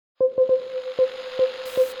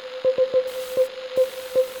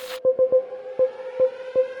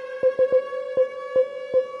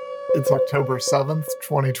It's October 7th,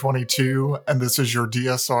 2022, and this is your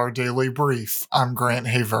DSR Daily Brief. I'm Grant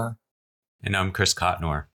Haver. And I'm Chris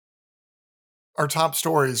Cotnor. Our top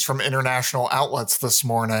stories from international outlets this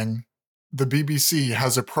morning. The BBC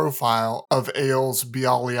has a profile of Ales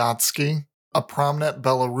Bialyatsky, a prominent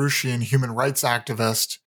Belarusian human rights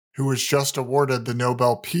activist who was just awarded the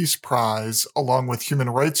Nobel Peace Prize along with human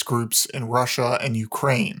rights groups in Russia and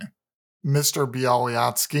Ukraine. Mr.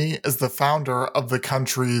 Bialyatsky is the founder of the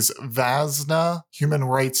country's Vazna Human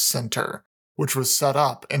Rights Center, which was set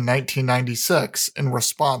up in 1996 in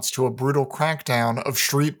response to a brutal crackdown of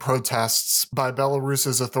street protests by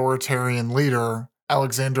Belarus's authoritarian leader,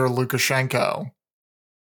 Alexander Lukashenko.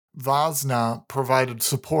 Vazna provided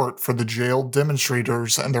support for the jailed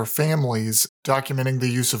demonstrators and their families, documenting the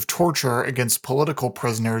use of torture against political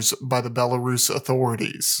prisoners by the Belarus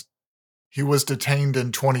authorities. He was detained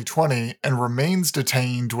in 2020 and remains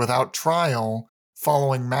detained without trial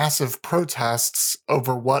following massive protests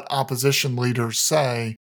over what opposition leaders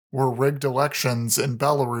say were rigged elections in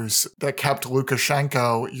Belarus that kept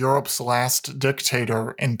Lukashenko, Europe's last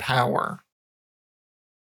dictator, in power.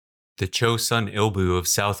 The Chosun Ilbo of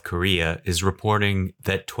South Korea is reporting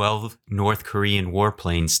that 12 North Korean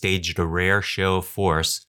warplanes staged a rare show of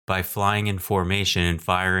force by flying in formation and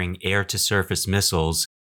firing air-to-surface missiles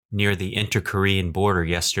near the inter-Korean border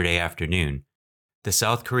yesterday afternoon. The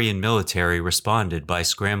South Korean military responded by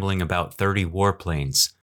scrambling about 30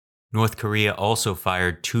 warplanes. North Korea also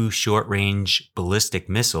fired 2 short-range ballistic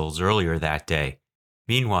missiles earlier that day.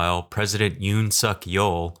 Meanwhile, President Yoon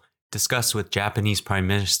Suk-yeol discussed with Japanese Prime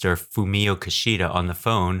Minister Fumio Kishida on the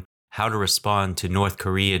phone how to respond to North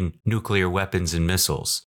Korean nuclear weapons and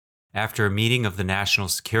missiles. After a meeting of the National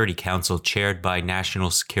Security Council chaired by National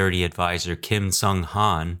Security Advisor Kim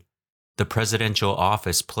Sung-han, the presidential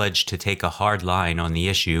office pledged to take a hard line on the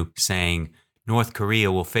issue, saying North Korea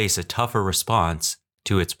will face a tougher response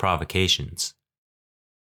to its provocations.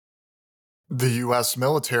 The U.S.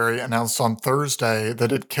 military announced on Thursday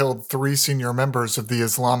that it killed 3 senior members of the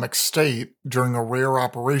Islamic State during a rare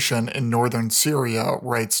operation in northern Syria,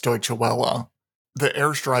 writes Deutsche Welle. The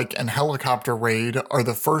airstrike and helicopter raid are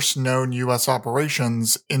the first known U.S.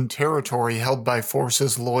 operations in territory held by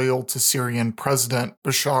forces loyal to Syrian President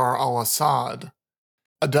Bashar al-Assad.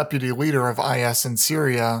 A deputy leader of IS in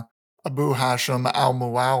Syria, Abu Hashim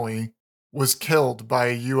al-Muawi, was killed by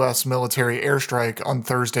a U.S. military airstrike on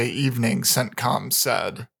Thursday evening, CENTCOM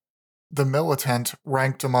said. The militant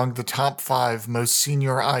ranked among the top 5 most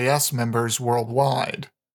senior IS members worldwide.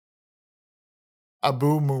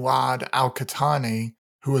 Abu Muad al-Qahtani,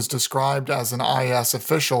 who was described as an IS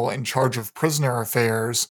official in charge of prisoner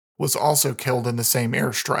affairs, was also killed in the same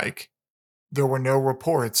airstrike. There were no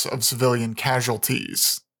reports of civilian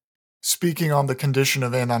casualties. Speaking on the condition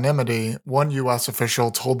of anonymity, one U.S.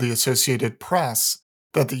 official told the Associated Press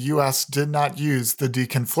that the U.S. did not use the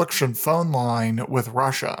deconfliction phone line with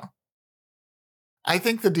Russia. I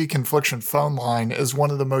think the deconfliction phone line is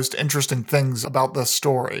one of the most interesting things about this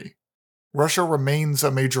story. Russia remains a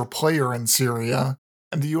major player in Syria,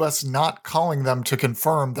 and the U.S. not calling them to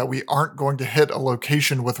confirm that we aren't going to hit a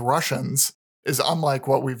location with Russians is unlike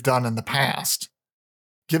what we've done in the past.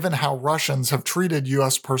 Given how Russians have treated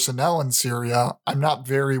U.S. personnel in Syria, I'm not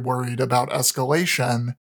very worried about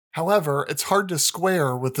escalation. However, it's hard to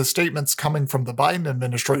square with the statements coming from the Biden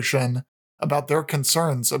administration about their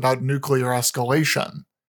concerns about nuclear escalation.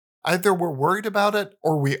 Either we're worried about it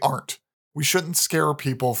or we aren't. We shouldn't scare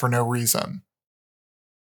people for no reason.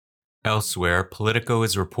 Elsewhere, Politico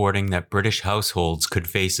is reporting that British households could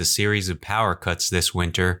face a series of power cuts this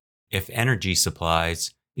winter if energy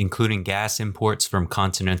supplies, including gas imports from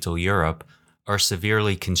continental Europe, are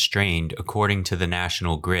severely constrained according to the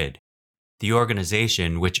National Grid. The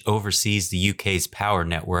organization, which oversees the UK's power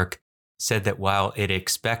network, said that while it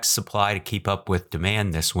expects supply to keep up with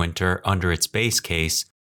demand this winter under its base case,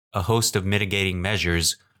 a host of mitigating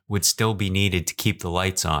measures would still be needed to keep the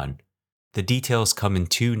lights on. The details come in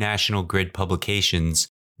 2 National Grid publications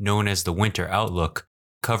known as the Winter Outlook,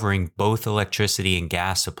 covering both electricity and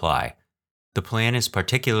gas supply. The plan is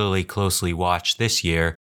particularly closely watched this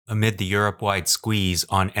year amid the Europe-wide squeeze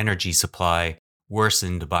on energy supply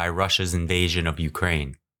worsened by Russia's invasion of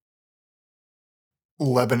Ukraine.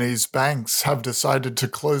 Lebanese banks have decided to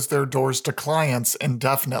close their doors to clients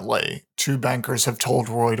indefinitely, 2 bankers have told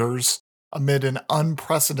Reuters, amid an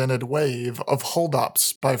unprecedented wave of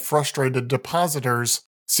holdups by frustrated depositors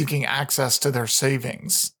seeking access to their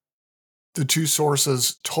savings. The 2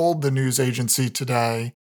 sources told the news agency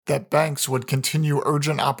today that banks would continue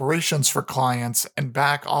urgent operations for clients and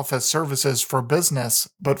back office services for business,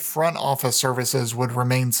 but front office services would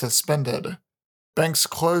remain suspended. Banks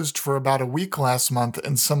closed for about a week last month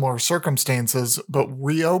in similar circumstances, but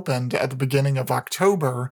reopened at the beginning of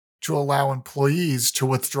October to allow employees to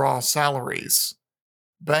withdraw salaries.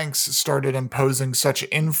 Banks started imposing such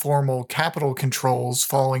informal capital controls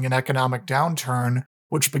following an economic downturn,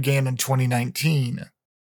 which began in 2019.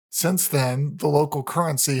 Since then, the local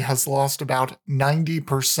currency has lost about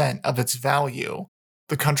 90% of its value.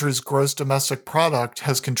 The country's gross domestic product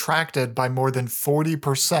has contracted by more than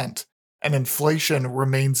 40%, and inflation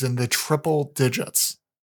remains in the triple digits.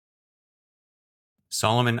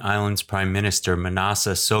 Solomon Islands Prime Minister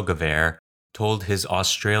Manasseh Sogavare told his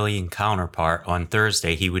Australian counterpart on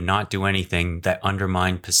Thursday he would not do anything that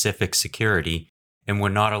undermined Pacific security and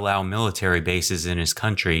would not allow military bases in his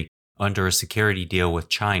country under a security deal with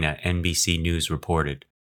China, NBC News reported.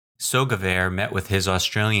 Sogavare met with his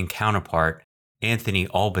Australian counterpart, Anthony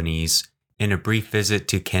Albanese, in a brief visit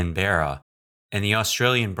to Canberra, and the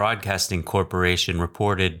Australian Broadcasting Corporation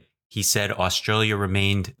reported he said Australia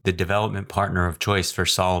remained the development partner of choice for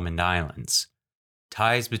Solomon Islands.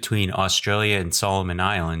 Ties between Australia and Solomon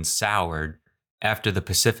Islands soured after the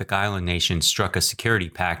Pacific Island nation struck a security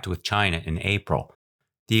pact with China in April.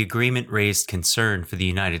 The agreement raised concern for the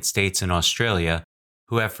United States and Australia,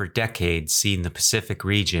 who have for decades seen the Pacific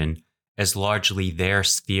region as largely their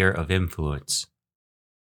sphere of influence.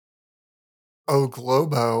 O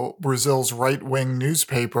Globo, Brazil's right-wing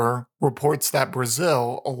newspaper, reports that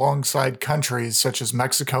Brazil, alongside countries such as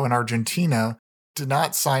Mexico and Argentina, did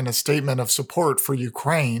not sign a statement of support for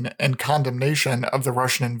Ukraine and condemnation of the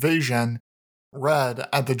Russian invasion, read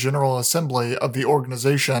at the General Assembly of the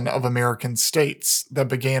Organization of American States that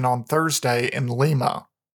began on Thursday in Lima.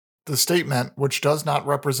 The statement, which does not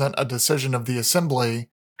represent a decision of the Assembly,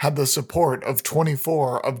 had the support of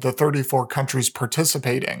 24 of the 34 countries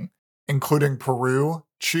participating, including Peru,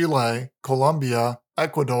 Chile, Colombia,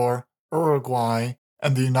 Ecuador, Uruguay,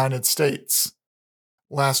 and the United States.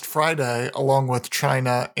 Last Friday, along with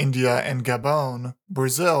China, India, and Gabon,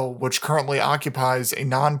 Brazil, which currently occupies a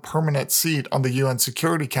non-permanent seat on the UN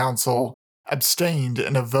Security Council, abstained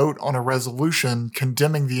in a vote on a resolution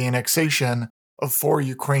condemning the annexation of 4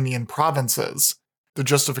 Ukrainian provinces. The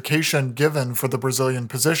justification given for the Brazilian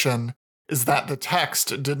position is that the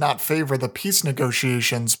text did not favor the peace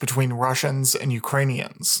negotiations between Russians and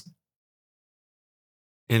Ukrainians.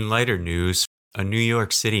 In lighter news, a New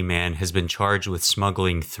York City man has been charged with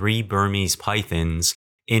smuggling 3 Burmese pythons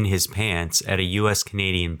in his pants at a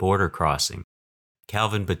U.S.-Canadian border crossing.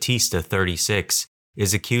 Calvin Batista, 36,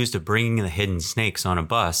 is accused of bringing the hidden snakes on a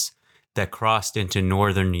bus that crossed into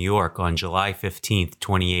northern New York on July 15,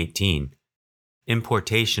 2018.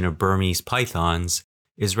 Importation of Burmese pythons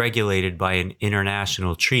is regulated by an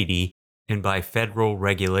international treaty and by federal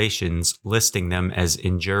regulations listing them as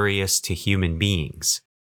injurious to human beings.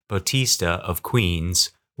 Bautista of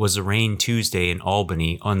Queens was arraigned Tuesday in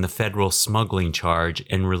Albany on the federal smuggling charge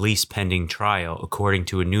and released pending trial, according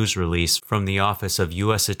to a news release from the office of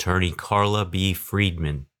U.S. Attorney Carla B.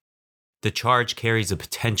 Friedman. The charge carries a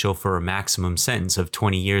potential for a maximum sentence of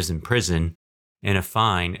 20 years in prison and a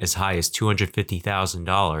fine as high as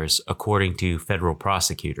 $250,000, according to federal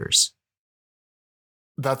prosecutors.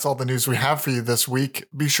 That's all the news we have for you this week.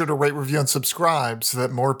 Be sure to rate, review, and subscribe so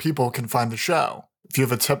that more people can find the show. If you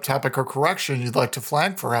have a tip, topic, or correction you'd like to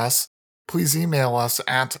flag for us, please email us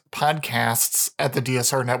at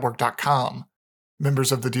podcasts@thedsrnetwork.com.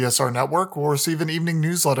 Members of the DSR Network will receive an evening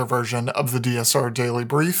newsletter version of the DSR Daily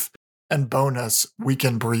Brief and bonus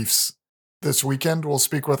weekend briefs. This weekend, we'll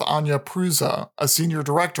speak with Anya Prusa, a senior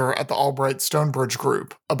director at the Albright Stonebridge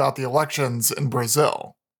Group, about the elections in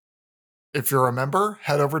Brazil. If you're a member,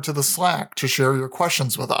 head over to the Slack to share your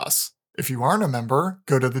questions with us. If you aren't a member,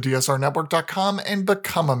 go to thedsrnetwork.com and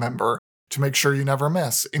become a member to make sure you never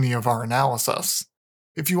miss any of our analysis.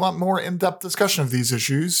 If you want more in-depth discussion of these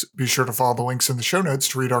issues, be sure to follow the links in the show notes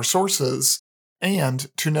to read our sources,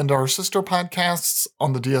 and tune into our sister podcasts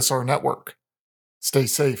on the DSR Network. Stay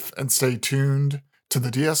safe and stay tuned to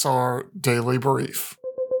the DSR Daily Brief.